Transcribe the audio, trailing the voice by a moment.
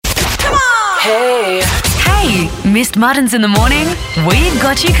Hey, missed Muttons in the morning? We've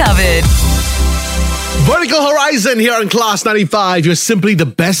got you covered. Vertical Horizon here on Class 95. You're simply the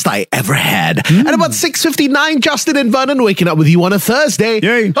best I ever had. At about 6:59, Justin and Vernon waking up with you on a Thursday.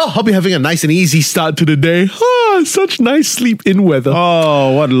 Yay. Oh, hope you're having a nice and easy start to the day. Such nice sleep-in weather.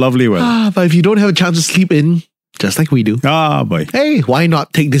 Oh, what lovely weather. But if you don't have a chance to sleep in, just like we do, Boy. hey, why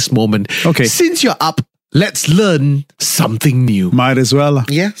not take this moment? Okay. Since you're up, let's learn something new. Might as well.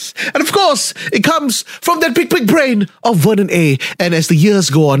 Yes. And of course, it comes from that big brain of Vernon A. And as the years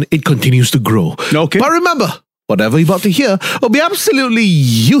go on, it continues to grow. Okay. But remember, whatever you're about to hear will be absolutely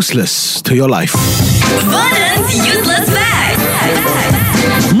useless to your life. Vernon's Useless Facts.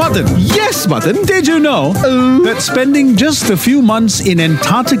 Mutton, Yes, Mutton. did you know that spending just a few months in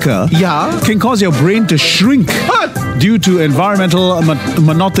Antarctica Yeah. can cause your brain to shrink due to environmental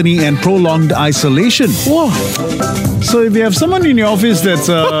monotony and prolonged isolation? Whoa. So if you have someone in your office that's,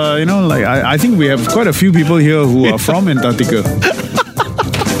 I think we have quite a few people here who are from Antarctica.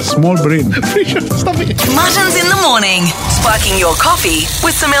 Small brain. Stop it. Muttons in the morning. Sparking your coffee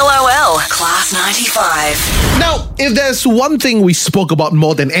with some LOL. Class 95. Now, if there's one thing we spoke about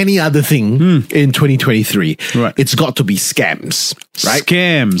more than any other thing in 2023, Right. it's got to be scams, right?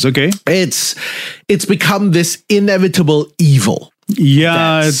 Scams, okay. It's become this inevitable evil.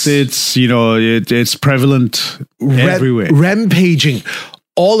 Yeah, That's- it's prevalent everywhere. Rampaging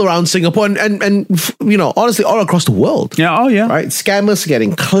all around Singapore and honestly, all across the world. Yeah, oh yeah. Right? Scammers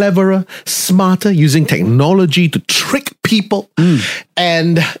getting cleverer, smarter, using technology to trick people.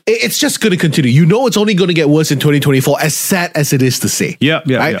 And it's just going to continue. You know it's only going to get worse in 2024, as sad as it is to say. Yeah,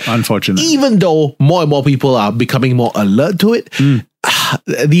 Right? unfortunately. Even though more and more people are becoming more alert to it,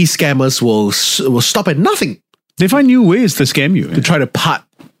 these scammers will stop at nothing They find new ways to scam you. to try to part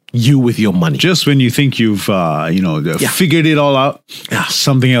you with your money. Just when you think you've, figured it all out,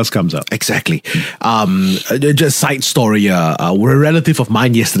 something else comes up. Exactly. Just side story. A relative of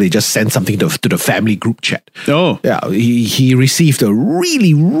mine yesterday just sent something to the family group chat. Oh. Yeah, he received a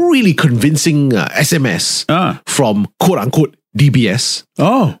really, really convincing SMS from quote unquote DBS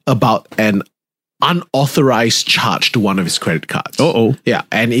Oh. about an unauthorized charge to one of his credit cards. Uh-oh. Yeah,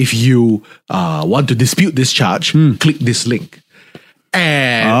 and if you want to dispute this charge, click this link.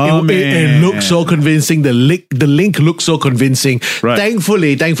 And it looked so convincing. The link looked so convincing. Right.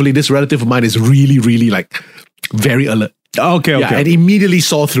 Thankfully, this relative of mine is really, really very alert. Okay. Yeah, and immediately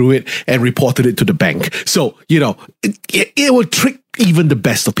saw through it and reported it to the bank. So, it will trick even the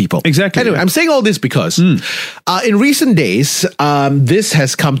best of people. Exactly. Anyway, I'm saying all this because in recent days, this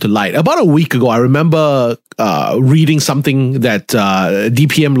has come to light. About a week ago, I remember reading something that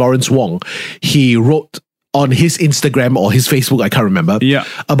DPM Lawrence Wong, he wrote on his Instagram or his Facebook, I can't remember,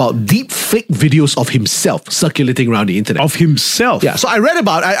 about deep fake videos of himself circulating around the internet. Of himself? Yeah, so I read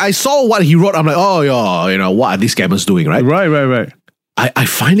about it. I saw what he wrote. I'm like, oh, yeah, what are these scammers doing, right? Right. I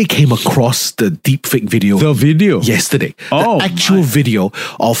finally came across the deep fake video. The video? Yesterday. Oh, the actual video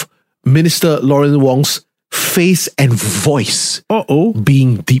of Minister Lawrence Wong's face and voice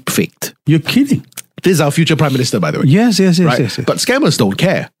being deep faked. You're kidding. This is our future Prime Minister, by the way. Yes. Right? But scammers don't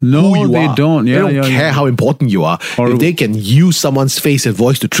care. No, who you they are. don't. Yeah, they don't care how important you are. If they can use someone's face and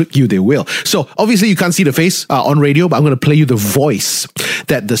voice to trick you, they will. So obviously you can't see the face on radio, but I'm going to play you the voice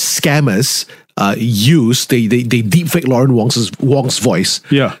that the scammers use. They deepfake Lawrence Wong's voice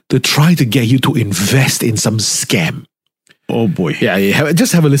to try to get you to invest in some scam. Oh boy. Yeah.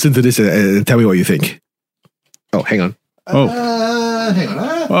 Just have a listen to this and tell me what you think. Oh, hang on. Hang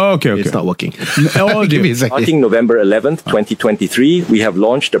on. Okay. It's not working. Give me a second. Starting November 11th, 2023, we have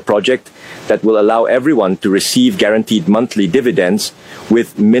launched a project that will allow everyone to receive guaranteed monthly dividends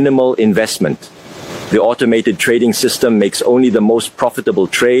with minimal investment. The automated trading system makes only the most profitable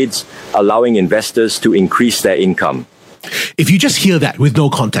trades, allowing investors to increase their income. If you just hear that with no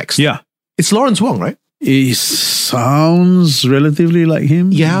context, it's Lawrence Wong, right? It sounds relatively like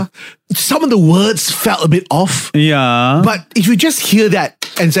him. Yeah. Some of the words felt a bit off. Yeah. But if you just hear that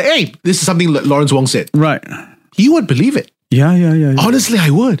and say, hey, this is something that Lawrence Wong said, right, you would believe it. Yeah. Honestly, I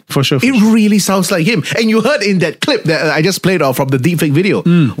would. For sure. It really sounds like him. And you heard in that clip that I just played off from the deepfake video,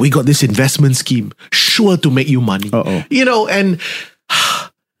 we got this investment scheme, sure to make you money. And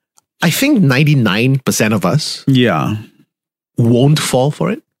I think 99% of us won't fall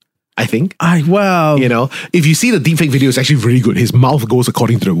for it. I think. If you see the deepfake video, it's actually really good. His mouth goes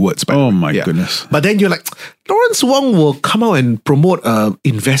according to the words. Oh my goodness. But then you're like, Lawrence Wong will come out and promote an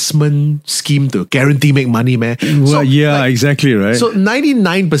investment scheme to guarantee make money, man. Well, exactly, right. So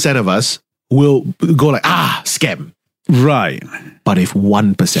 99% of us will go like, scam. Right. But if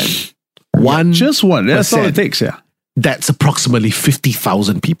 1%, just one, that's all it takes, that's approximately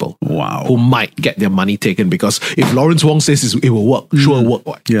 50,000 people. Wow. Who might get their money taken, because if Lawrence Wong says it will work, sure work.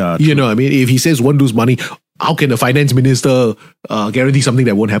 What? Yeah, you know what I mean? If he says won't lose money, how can the finance minister guarantee something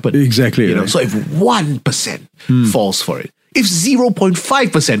that won't happen? Exactly. You know, right. so if 1% falls for it, if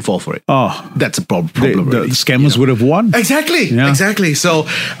 0.5% fall for it, that's a problem. The Really, scammers would have won. Exactly. Yeah. Exactly. So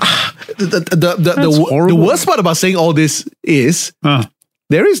the horrible. worst part about saying all this is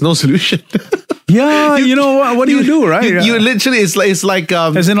there is no solution. Yeah, you know what do you do, right? You literally, it's like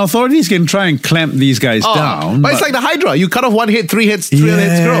as in, authorities can try and clamp these guys down. But it's like the Hydra. You cut off one head, three heads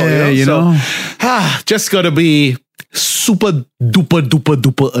grow. You know? Just gotta be super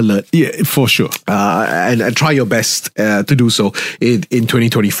duper alert. Yeah, for sure. And try your best to do so in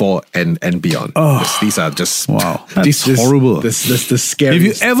 2024 and beyond. These are just wow. That's horrible. This the scary. If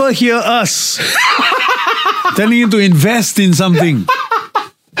you ever hear us telling you to invest in something,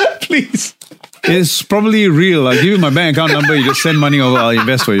 please. It's probably real. I'll give you my bank account number. You just send money over. I'll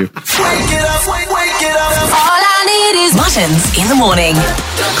invest for you. Wake it up, wake it up. All I need is Muttons in the morning.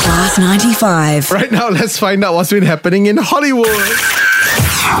 Class 95. Right now, let's find out what's been happening in Hollywood.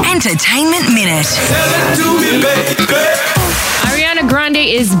 Entertainment Minute. Tell it to me, baby. Ariana Grande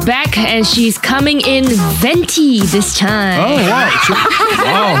is back and she's coming in venti this time. Oh,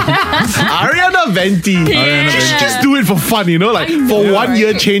 wow. Ariana Venti. Just do it for fun, you know? Like, for 1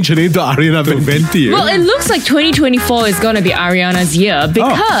 year, change her name to Ariana Venti. Well, it looks like 2024 is going to be Ariana's year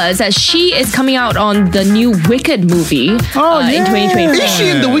because she is coming out on the new Wicked movie in 2024. Is she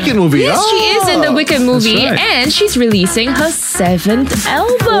in the Wicked movie? Yes, she is in the Wicked movie, right. and she's releasing her 7th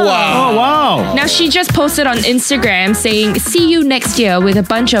album. Oh, wow. Now, she just posted on Instagram saying, "See you next year," with a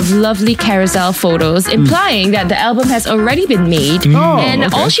bunch of lovely carousel photos, implying that the album has already been made,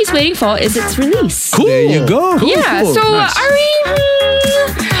 and all she's waiting for is its release. Cool. There you go. Yeah, Cool. so Nice. Ari,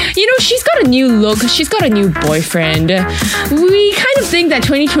 you know, she's got a new look, she's got a new boyfriend. We kind of think that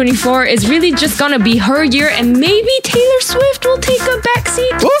 2024 is really just gonna be her year, and maybe Taylor Swift will take a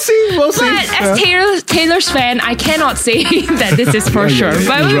backseat. We'll see. But as Taylor's fan, I cannot say that this is for sure.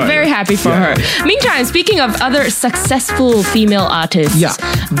 But we're very happy for her. Meantime, speaking of other successful female artists,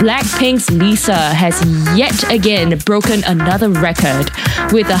 Blackpink's Lisa has yet again broken another record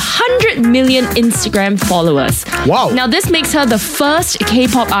with 100 million Instagram followers. Wow. Now, this makes her the first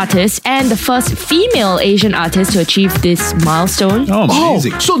K-pop artist and the first female Asian artist to achieve this milestone. Oh,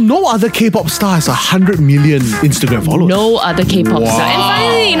 amazing. So no other K-pop star has 100 million Instagram followers? No other K-pop star. And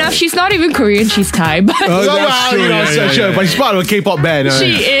funnily enough, she's not even Korean, she's Thai. But Sure. But she's part of a K-pop band.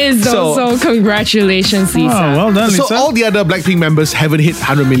 she is though, so congratulations, Lisa. Oh, well done, Lisa. So all the other Blackpink members haven't hit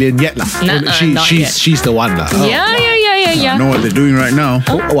 100 million yet. Not yet. She's the one. Yeah. I know what they're doing right now.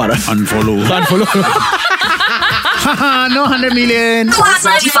 What? Unfollow. Haha, no 100 million. Class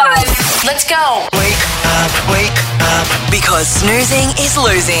 95. Let's go. Wake up. Because snoozing is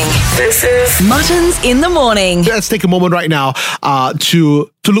losing. This is Muttons in the morning. Let's take a moment right now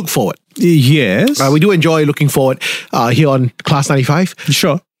to look forward. Yes. We do enjoy looking forward here on Class 95.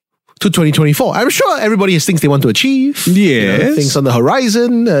 Sure. To 2024. I'm sure everybody has things they want to achieve. Yes. Things on the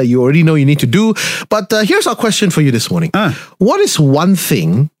horizon. You already know you need to do. But here's our question for you this morning. What is one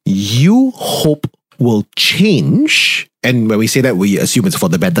thing you hope will change? And when we say that, we assume it's for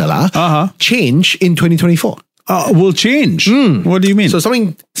the better. Change in 2024. Will change? What do you mean? So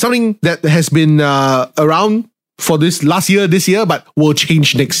something that has been around for this year, but will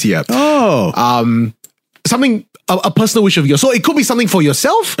change next year. Something, a personal wish of yours. So it could be something for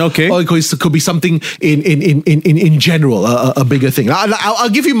yourself, okay, or it could be something in general, a bigger thing. I'll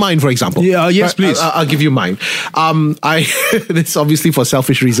give you mine, for example. Yeah, yes, please. I'll give you mine. It's obviously for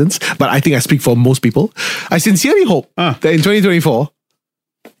selfish reasons, but I think I speak for most people. I sincerely hope that in 2024,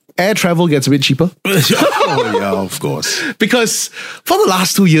 air travel gets a bit cheaper. Oh yeah, of course. Because for the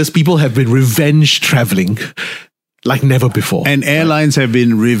last 2 years, people have been revenge traveling like never before. And airlines have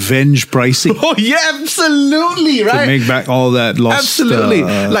been revenge pricing. Oh yeah, absolutely, right? To make back all that lost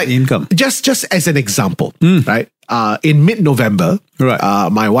income. Just as an example, right? In mid-November,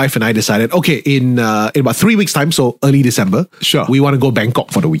 my wife and I decided, okay, in about 3 weeks' time, so early December, we want to go Bangkok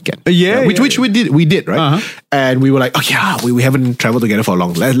for the weekend. Which we did, right? And we were like, oh yeah, we haven't traveled together for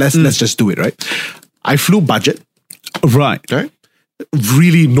long. Let's just do it, right? I flew budget. Right.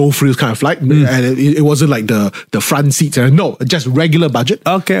 Really no frills kind of flight, and it wasn't like the front seats. No, just regular budget.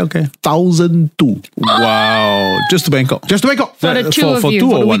 Okay. 1,002. Wow, just to Bangkok. For the two of you.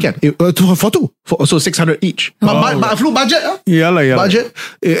 For the weekend. For two. So 600 each. But I flew budget. Budget.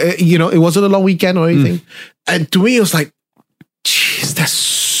 It wasn't a long weekend or anything. And to me, it was like, geez, that's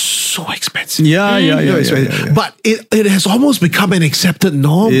so expensive. expensive. Yeah. But it has almost become an accepted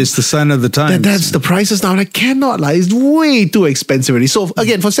norm. It's the sign of the times. That's the prices now. And I cannot lie. It's way too expensive already. So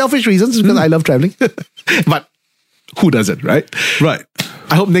again, for selfish reasons, because I love traveling. But who doesn't, right? Right.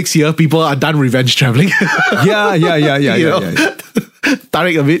 I hope next year people are done revenge traveling. Yeah.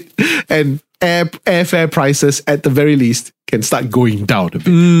 Tarik a bit. And airfare prices at the very least can start going down a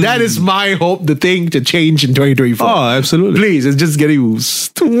bit. That is my hope, the thing to change in 2024. Oh, absolutely. Please, it's just getting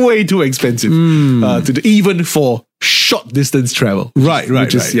way too expensive to do, even for short distance travel. Right.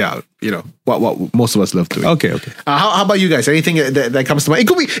 Which is, what most of us love doing. Okay. How about you guys? Anything that comes to mind?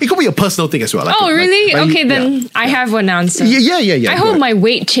 It could be a personal thing as well. Really? Okay, then I have one answer. Yeah. I hope my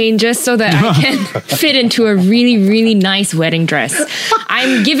weight changes so that I can fit into a really, really nice wedding dress.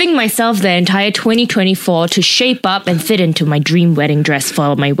 I'm giving myself the entire 2024 to shape up and fit into my dream wedding dress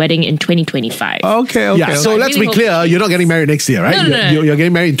for my wedding in 2025. Okay. Yeah, so let's be clear, you're not getting married next year, right? No. You're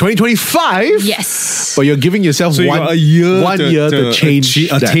getting married in 2025. Yes. But you're giving yourself So one year to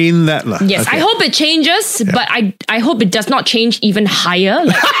change attain that. Yes, okay. I hope it changes, but I hope it does not change even higher.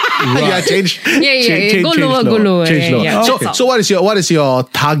 Change. Go lower. Yeah. So what is your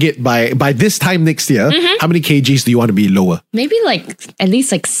target by this time next year? How many kgs do you want to be lower? Maybe at least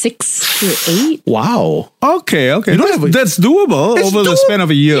 6 to 8. Wow. Okay. That's doable over the span of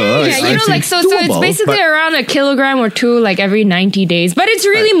a year. So it's basically around a kilogram or 2 every 90 days. But it's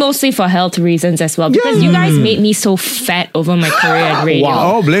really mostly for health reasons as well, because you guys made me so fat over my career at radio.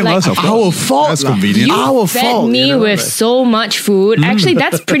 Wow. Oh, blame us, of course. Our fault. That's convenient. You fed me with so much food. Actually,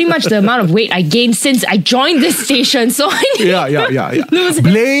 that's pretty much the amount of weight I gained since I joined this station. So I need Yeah.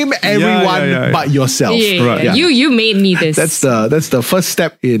 Blame everyone but yourself. Right. You made me this. That's the first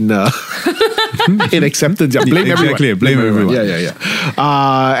step in in acceptance. Blame everyone. Blame everyone.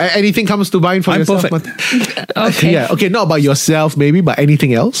 Yeah. Anything comes to mind for yourself? Perfect. Okay. Yeah. Okay. Not about yourself, maybe, but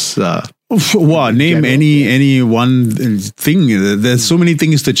anything else. Wow, name any one thing. There's so many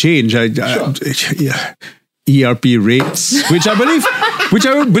things to change. ERP rates, which I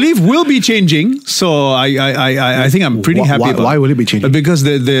believe will be changing. So I think I'm pretty happy about. Why will it be changing? Because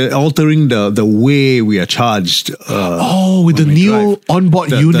they're altering the way we are charged. With the new onboard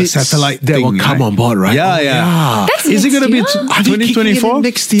units, the satellite that will come on board, right? Yeah. That's Is it going to be 2024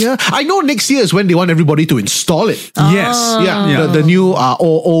 next year? I know next year is when they want everybody to install it. Yes. Yeah. The new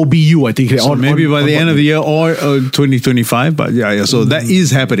OBU, I think. So maybe by the end of the year or 2025. But so that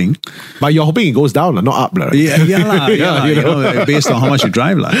is happening. But you're hoping it goes down, not up, right? Yeah, based on how much you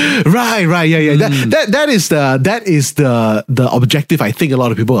drive, Right. Yeah. That is the objective. I think a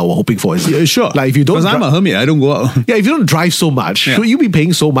lot of people are hoping for. Sure. Like if you don't, because I'm a hermit, I don't go out. Yeah, if you don't drive so much, should you be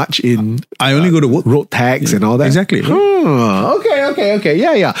paying so much in? I only go to work. Road tax and all that. Exactly. Okay.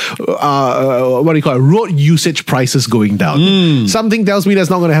 Yeah. What do you call it? Road usage prices going down. Something tells me that's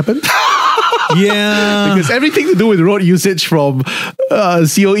not going to happen. Yeah, because everything to do with road usage from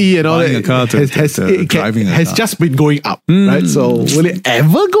COE and all that has just been going up, right? So will it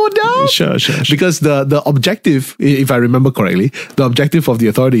ever go down? Sure. Because the objective, if I remember correctly, the objective of the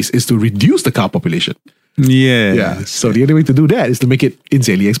authorities is to reduce the car population. Yeah. So the only way to do that is to make it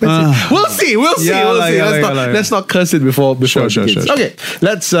insanely expensive. We'll see. Let's not curse it before Sure. it begins. Okay,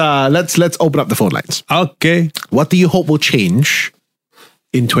 let's open up the phone lines. Okay. What do you hope will change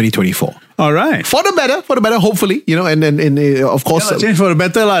in 2024? All right. For the better, hopefully, and of course, change for the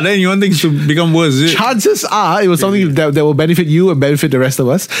better, then you want things to become worse. Is it? Chances are it was something that will benefit you and benefit the rest of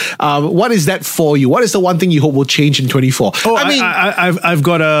us. What is that for you? What is the one thing you hope will change in 24? Oh, I've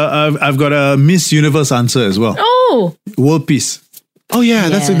got a Miss Universe answer as well. Oh, world peace. Oh yeah,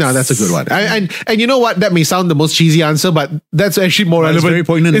 that's a good one. And you know what? That may sound the most cheesy answer, but that's actually more relevant. It's very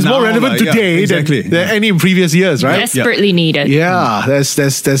poignant. It's more relevant today than any in previous years, right? Desperately needed. Yeah,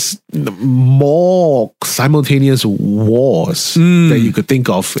 there's more simultaneous wars that you could think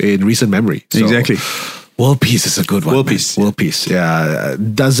of in recent memory. So, exactly. World peace is a good one. World peace. Yeah,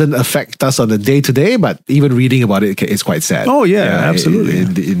 doesn't affect us on a day-to-day, but even reading about it is quite sad. Oh yeah, absolutely.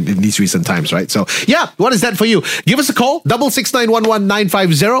 In these recent times, right? So yeah, what is that for you? Give us a call,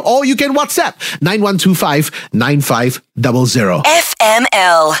 66911-950, or you can WhatsApp 9125-9500.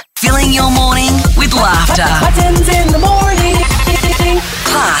 FML, filling your morning with laughter. Buttons in the morning.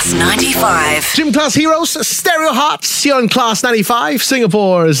 Class 95. Gym Class Heroes, Stereo Hearts, here on Class 95,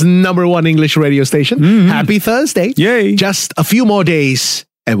 Singapore's #1 English radio station. Happy Thursday. Yay. Just a few more days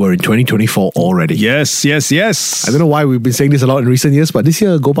and we're in 2024 already. Yes. I don't know why we've been saying this a lot in recent years, but this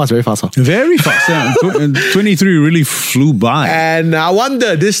year go past very fast. Very fast. 23 really flew by. And I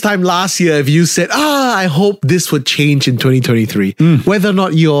wonder this time last year if you said, I hope this would change in 2023. Whether or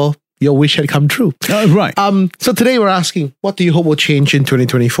not you're your wish had come true. Right. So today we're asking, what do you hope will change in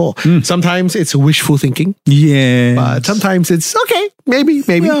 2024? Sometimes it's wishful thinking. Yeah. But sometimes it's okay, maybe.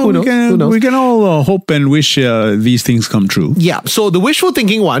 Yeah, Who knows? We can all hope and wish these things come true. Yeah. So the wishful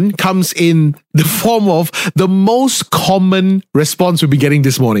thinking one comes in the form of the most common response we've been getting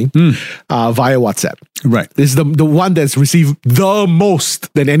this morning via WhatsApp. Right. This is the one that's received the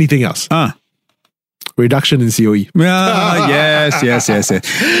most than anything else. Reduction in COE. Yes.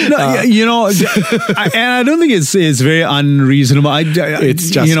 No, you know, and I don't think it's very unreasonable. It's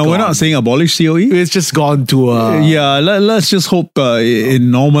just we're gone. not saying abolish COE. It's just gone to let's just hope it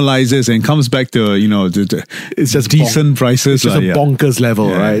normalizes and comes back to it's just decent prices. It's just a bonkers level,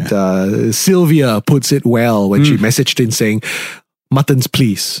 right? Sylvia puts it well when she messaged in saying, "Muttons,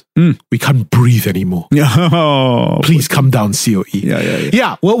 please. We can't breathe anymore. Please come down, COE."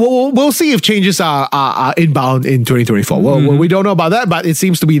 Yeah. We'll see if changes are inbound in 2024. Well, we don't know about that, but it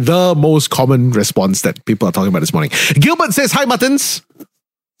seems to be the most common response that people are talking about this morning. Gilbert says, "Hi, Muttons.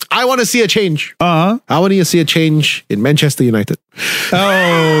 I want to see a change. I want to see a change in Manchester United."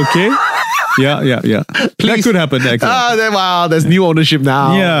 Okay. Yeah. That could happen. There's new ownership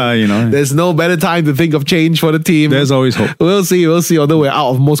now. Yeah, There's no better time to think of change for the team. There's always hope. We'll see. Although we're out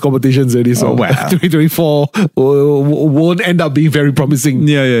of most competitions already, so 2024 won't end up being very promising.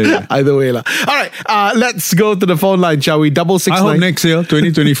 Yeah. Either way. All right, let's go to the phone line, shall we? 669. I hope next year,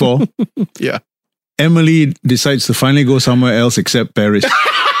 2024, yeah, Emily decides to finally go somewhere else except Paris.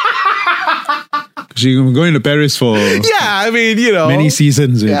 She's going to Paris for many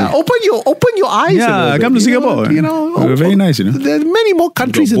seasons. Yeah, open your eyes. Yeah, come to Singapore. Very nice. There are many more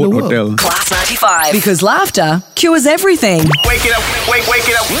countries in the world. Hotel. Class 95. Because laughter cures everything. Wake it up.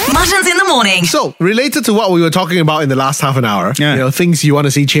 Muttons in the morning. So, related to what we were talking about in the last half an hour, things you want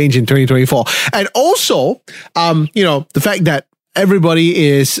to see change in 2024. And also, the fact that everybody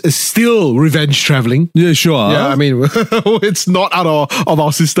is still revenge traveling. Yeah, sure. Yeah, I mean, it's not out of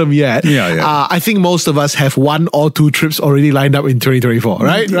our system yet. Yeah. I think most of us have 1 or 2 trips already lined up in 2024,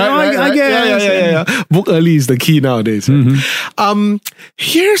 right? Right. I guess. Yeah. Book early is the key nowadays.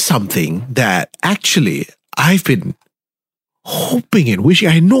 Here's something that actually I've been hoping and wishing.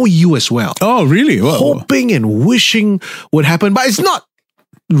 I know you as well. Oh, really? Hoping and wishing would happen, but it's not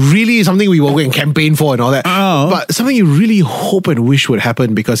really something we will go and campaign for and all that. But something you really hope and wish would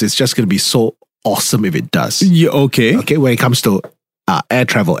happen because it's just going to be so awesome if it does. Yeah, okay. Okay, when it comes to air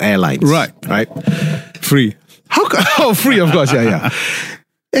travel, airlines. Right. Free. Free, of course. Yeah.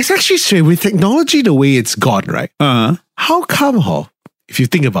 It's actually strange. With technology the way it's gone, right? How come, if you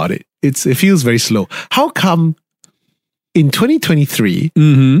think about it, it feels very slow. How come in 2023,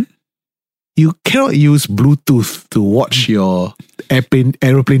 you cannot use Bluetooth to watch your airplane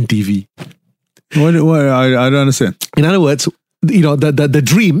TV? What? I don't understand. In other words, the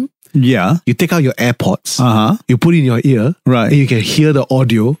dream. Yeah. You take out your AirPods. You put in your ear. Right. And you can hear the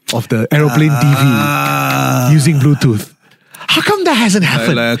audio of the aeroplane TV using Bluetooth. How come that hasn't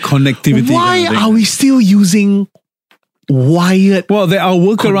happened? Like connectivity. Why are we still using wired? Well, there are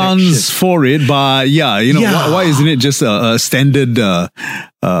workarounds for it, but why isn't it just a standard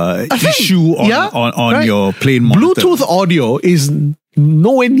issue on your plane monitor? Bluetooth audio is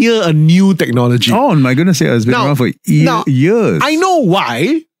nowhere near a new technology. Oh my goodness, it's been around for years. I know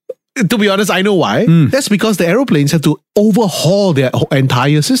why. To be honest, I know why. That's because the aeroplanes have to overhaul their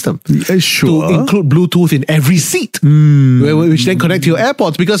entire system to include Bluetooth in every seat, which then connect to your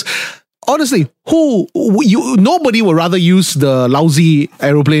AirPods. Because honestly, nobody would rather use the lousy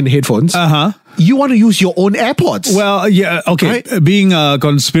aeroplane headphones. You want to use your own AirPods. Well, yeah, okay. Right? Being a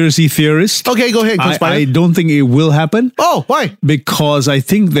conspiracy theorist, okay, go ahead. I don't think it will happen. Oh, why? Because I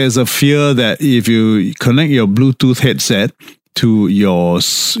think there's a fear that if you connect your Bluetooth headset to your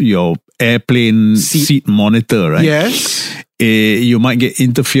airplane seat monitor, right? Yes. You might get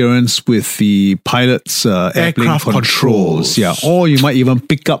interference with the pilot's airplane controls. Yeah. Or you might even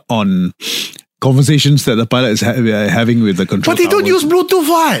pick up on conversations that the pilot is having with the control tower. But they don't use Bluetooth,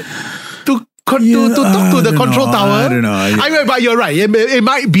 what? To talk to the control tower? I don't know. I mean, but you're right. It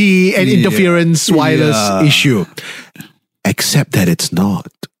might be an interference wireless issue. Except that it's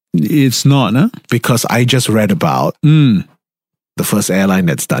not. It's not, huh? Because I just read about the first airline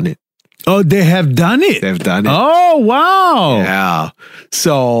that's done it. Oh, they have done it? They've done it. Oh, wow. Yeah.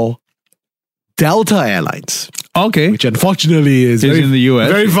 So, Delta Airlines. Okay. which unfortunately is in the US.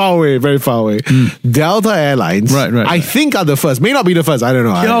 Very far away, very far away. Delta Airlines, I think are the first. May not be the first. I don't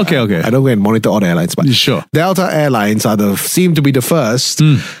know. Yeah, okay. I don't go and monitor all the airlines, but sure. Delta Airlines seem to be the first.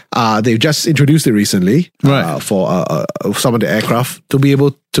 They've just introduced it recently for some of the aircraft to be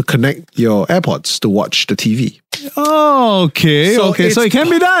able to connect your AirPods to watch the TV. Oh, okay. So it can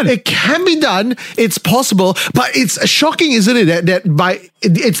be done. It can be done. It's possible, but it's shocking, isn't it? That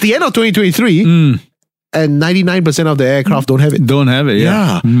it's the end of 2023. And 99% of the aircraft don't have it. Don't have it,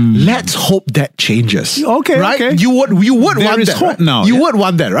 yeah. Let's hope that changes. Okay, right? okay. You would want There is that, hope right? now. You would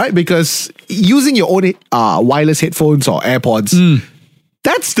want that, right? Because using your own wireless headphones or AirPods,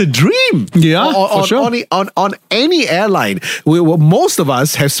 that's the dream. Yeah, for sure. On any airline, most of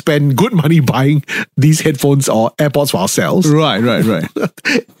us have spent good money buying these headphones or AirPods for ourselves. Right.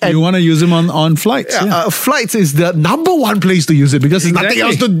 You want to use them on flights. Yeah. Flights is the number one place to use it because there's nothing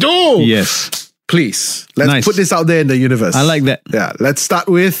else to do. Yes. Please, let's put this out there in the universe. I like that. Yeah, let's start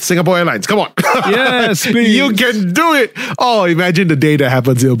with Singapore Airlines. Come on. Yes, please. You can do it. Oh, imagine the day that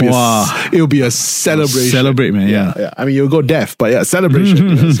happens. It'll be a celebration. Celebrate, man. Yeah. I mean, you'll go deaf, but yeah,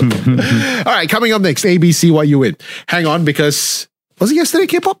 celebration. All right, coming up next, ABC, what you win. Hang on, because was it yesterday,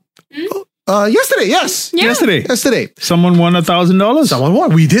 K-pop? Yesterday, yes. Yeah. Yesterday. Someone won $1,000. Someone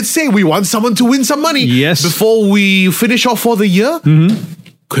won. We did say we want someone to win some money. Yes. Before we finish off for the year.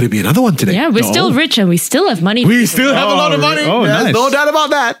 Could it be another one today? Yeah, we're still rich and we still have money. We still have a lot of money. Oh, There's nice. no doubt about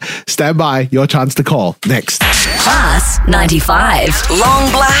that. Stand by. Your chance to call. Next. Class 95. Long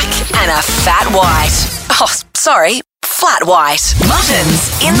black and a fat white. Oh, sorry. Flat white.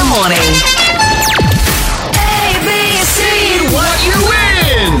 Muttons in the morning. ABC, what you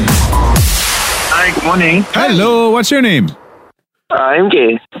win? Hi, good morning. Hello, what's your name?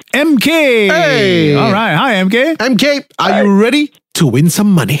 MK. MK. Hey. All right. Hi, MK. MK, are you ready to win some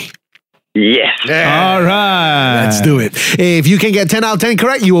money? Yes. All right. Let's do it. If you can get 10 out of 10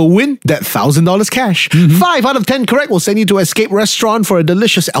 correct, you will win that $1,000 cash. 5 out of 10 correct will send you to Escape Restaurant for a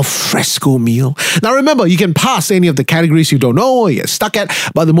delicious alfresco meal. Now remember, you can pass any of the categories you don't know or you're stuck at,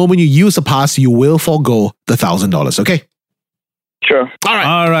 but the moment you use the pass, you will forego the $1,000, okay? Sure. All right.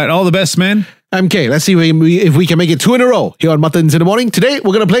 All right. All the best, man. MK, let's see if we can make it 2 in a row here on Muttons in the Morning. Today,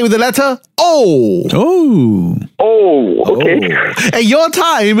 we're going to play with the letter O. Oh. Oh, okay. And your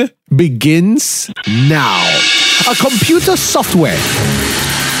time begins now. A computer software.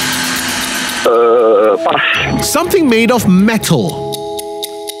 Pass. Something made of metal.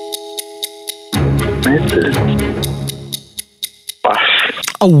 Pass.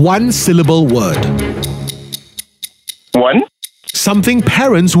 A one-syllable word. One. Something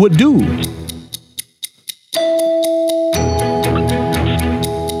parents would do.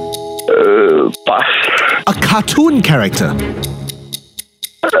 Pass. A cartoon character.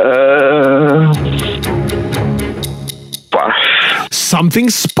 Pass. Something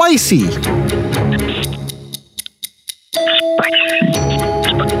spicy.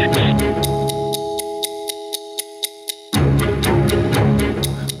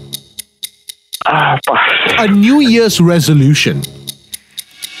 Pass. A New Year's resolution.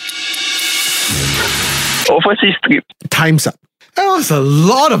 Overseas trip. Time's up. That was a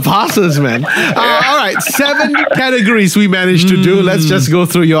lot of passes, man. All right, 7 categories we managed to do. Let's just go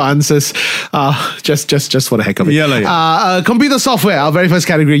through your answers, just for the heck of it. Yeah. Computer software, our very first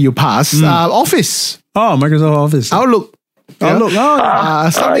category you passed. Office. Oh, Microsoft Office. Outlook. Outlook.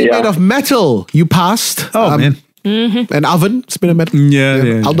 Something made of metal. You passed. Oh, man. An oven. It's made of metal.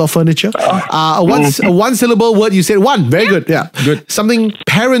 Yeah. Outdoor furniture. A one syllable word. You said one. Very good. Yeah. Good. Something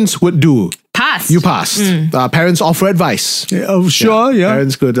parents would do. Passed. You passed. Parents offer advice. Yeah, oh, sure, yeah.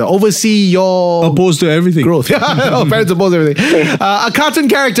 Parents could oversee your Opposed to everything. growth. Parents oppose everything. A cartoon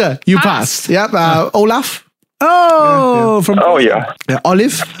character. You passed. Yep. Olaf. Oh, from Yeah.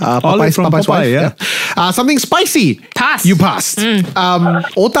 Olive. Popeye's from Popeye's Popeye, wife. Something spicy. Pass. You passed.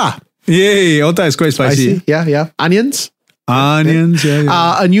 Ota. Yay, Ota is quite spicy. Yeah. Onions. Onions,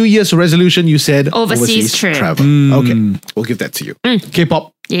 yeah. A New Year's resolution, you said Overseas trip. travel. Okay, we'll give that to you.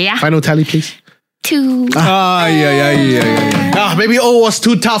 K-pop. Yeah. Final tally, please. 2. Yeah. Maybe O was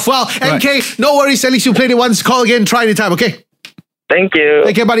too tough. Well, MK, no worries. At least you played it once. Call again. Try anytime, okay? Thank you.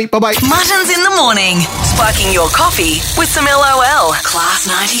 Take care, buddy. Bye-bye. Muttons in the morning. Sparking your coffee with some LOL. Class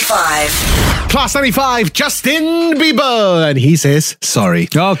 95. Class 95, Justin Bieber. And he says, sorry.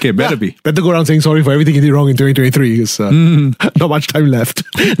 Okay, better be. Better go around saying sorry for everything you did wrong in 2023 because not much time left.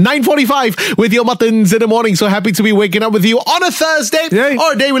 9:45 with your Muttons in the morning. So happy to be waking up with you on a Thursday Yay.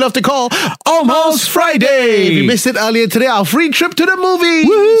 or a day we love to call Almost Friday. If you missed it earlier today, our free trip to the movies.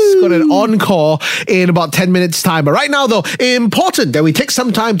 Got an encore in about 10 minutes time. But right now though, important important that we take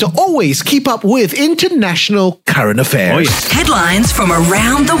some time to always keep up with international current affairs. Headlines from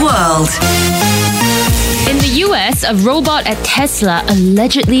around the world. In the US, a robot at Tesla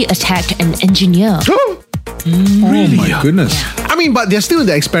allegedly attacked an engineer. Really? Oh my goodness. I mean, but they're still in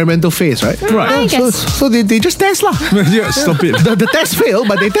the experimental phase, right? Right. I guess. So they just test lah. Yeah, stop it. The test failed,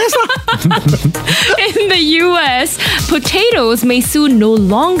 but they test lah. In the US, potatoes may soon no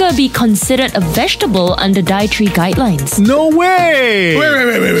longer be considered a vegetable under dietary guidelines. No way.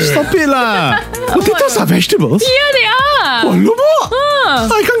 Wait. Stop it lah. Potatoes are vegetables? Yeah, they are. Oh, look.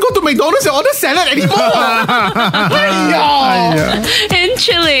 I can't go to McDonald's and order salad anymore. In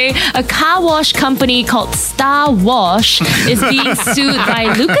Chile, a car wash company called Star Wash is being sued by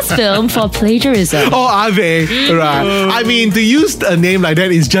Lucasfilm for plagiarism. Oh, are they? Right. I mean, to use a name like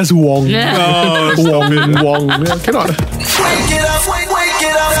that is just Wong. Wong. Cannot. Wake it up, wake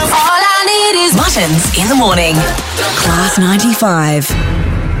it up. All I need is Muttons in the morning. Class 95.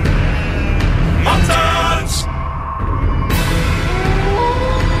 Muttons.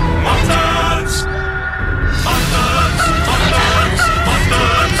 Muttons. Muttons.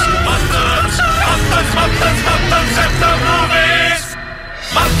 Muttons at the movies.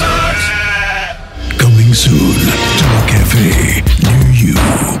 Muttons. Coming soon to a cafe near you.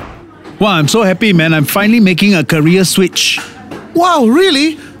 Wow, I'm so happy, man. I'm finally making a career switch. Wow,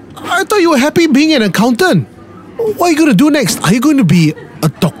 really? I thought you were happy being an accountant. What are you going to do next? Are you going to be a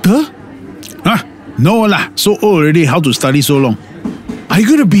doctor? Huh? No lah. So old already. How to study so long? Are you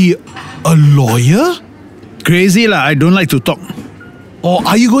going to be a lawyer? Crazy lah. I don't like to talk. Or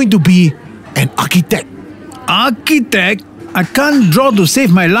are you going to be an architect? Architect? I can't draw to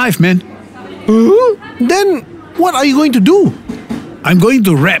save my life, man. Then what are you going to do? I'm going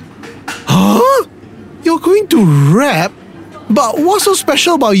to rap. Huh? You're going to rap? But what's so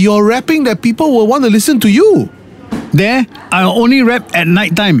special about your rapping that people will want to listen to you? There, I'll only rap at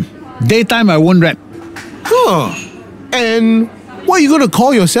night time. Daytime, I won't rap. Huh. And what are you going to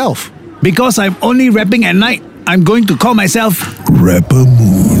call yourself? Because I'm only rapping at night, I'm going to call myself Rapper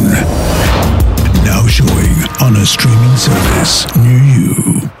Moon. Now showing on a streaming service near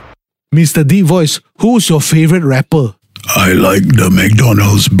you. Mr. Deep Voice, who's your favorite rapper? I like the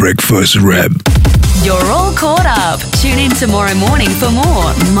McDonald's breakfast rap. You're all caught up. Tune in tomorrow morning for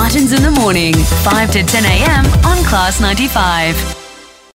more Muttons in the Morning, 5 to 10 a.m. on Class 95.